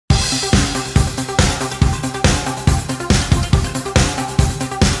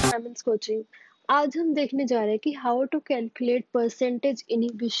Science coaching. आज हम देखने जा रहे हैं कि how to calculate percentage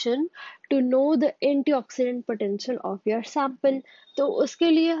inhibition to know the antioxidant potential of your sample. तो उसके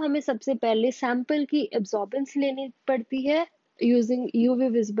लिए हमें सबसे पहले सैंपल की एब्जॉर्बेंस लेनी पड़ती है यूजिंग यूवी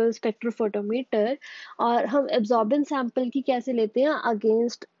विजिबल स्पेक्ट्रोफोटोमीटर। और हम एब्जॉर्बेंस सैंपल की कैसे लेते हैं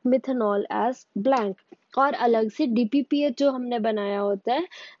अगेंस्ट मिथेनॉल एज ब्लैंक। और अलग से डीपीपीएच जो हमने बनाया होता है,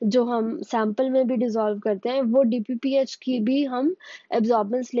 जो हम सैंपल में भी डिसॉल्व करते हैं, वो डीपीपीएच की भी हम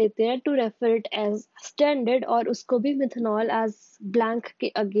एब्जॉर्बेंस लेते हैं to refer it as standard, और उसको भी मिथेनॉल एज ब्लैंक के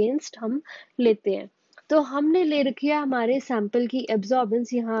अगेंस्ट हम लेते हैं। तो हमने ले रखी है हमारे सैंपल की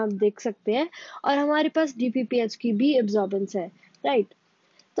एब्जॉर्बेंस, यहाँ आप देख सकते हैं, और हमारे पास डीपीपीएच की भी एब्जॉर्बेंस है, राइट।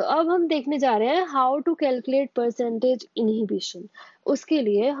 तो अब हम देखने जा रहे हैं how to calculate percentage inhibition. उसके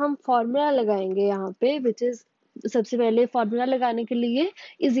लिए हम फॉर्मूला लगाएंगे यहाँ पे, विच इज, सबसे पहले फॉर्मूला लगाने के लिए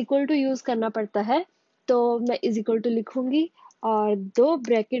इज इक्वल टू यूज करना पड़ता है। तो मैं इज इक्वल टू लिखूंगी और 2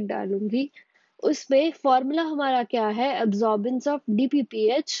 ब्रैकेट डालूंगी। उसमें फॉर्मूला हमारा क्या है, absorbance of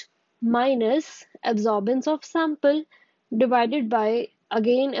डीपीपीएच minus absorbance of sample divided by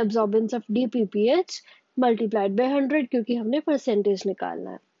again absorbance of डीपीपीएच multiplied by 100, क्योंकि हमने परसेंटेज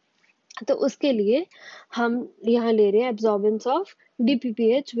निकालना है। तो उसके लिए हम यहाँ ले रहे हैं absorbance of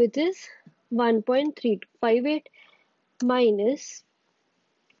डीपीपीएच which is 1.3258 minus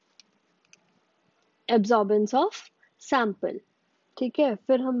absorbance of sample. ठीक है,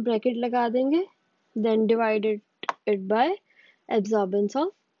 फिर हम ब्रैकेट लगा देंगे, then divided it by absorbance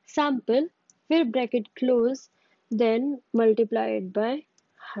of sample, फिर bracket close, then multiply it by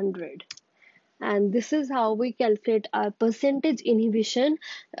 100. And this is how we calculate our percentage inhibition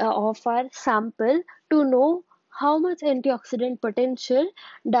of our sample to know how much antioxidant potential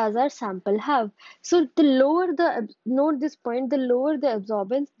does our sample have. So the lower the, note this point, the lower the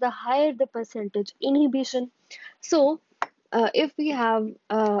absorbance, the higher the percentage inhibition. So if we have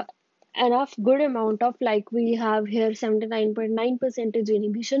enough good amount of, like we have here 79.9 percentage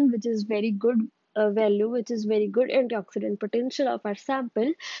inhibition, which is very good value, which is very good antioxidant potential of our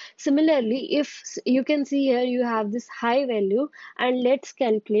sample. Similarly, if you can see here you have this high value, and let's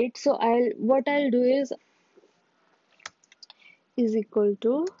calculate. So I'll do is equal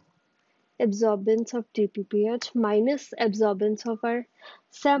to absorbance of DPPH minus absorbance of our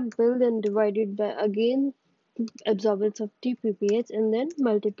sample, then divided by again absorbance of DPPH, and then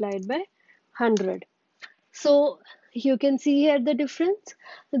multiplied by 100. So you can see here the difference.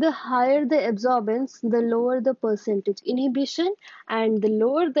 The higher the absorbance, the lower the percentage inhibition, and the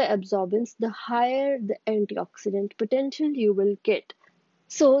lower the absorbance, the higher the antioxidant potential you will get.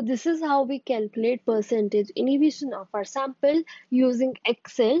 So this is how we calculate percentage inhibition of our sample using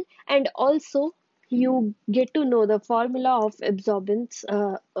Excel, and also you get to know the formula of absorbance,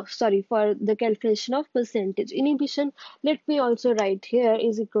 for the calculation of percentage inhibition. Let me also write here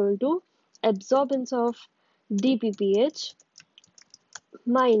is equal to absorbance of DPPH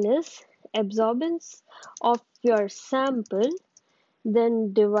minus absorbance of your sample, then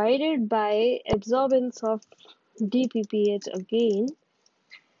divided by absorbance of DPPH again,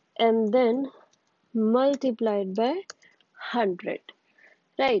 and then multiplied by 100.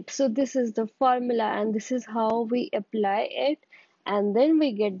 Right, so this is the formula, and this is how we apply it, and then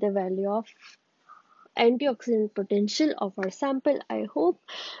we get the value of antioxidant potential of our sample. I hope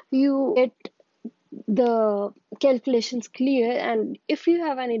you get the calculations clear, and if you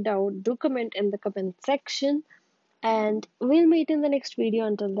have any doubt, do comment in the comment section, and we'll meet in the next video.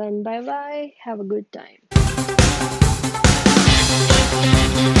 Until then, bye bye, have a good time.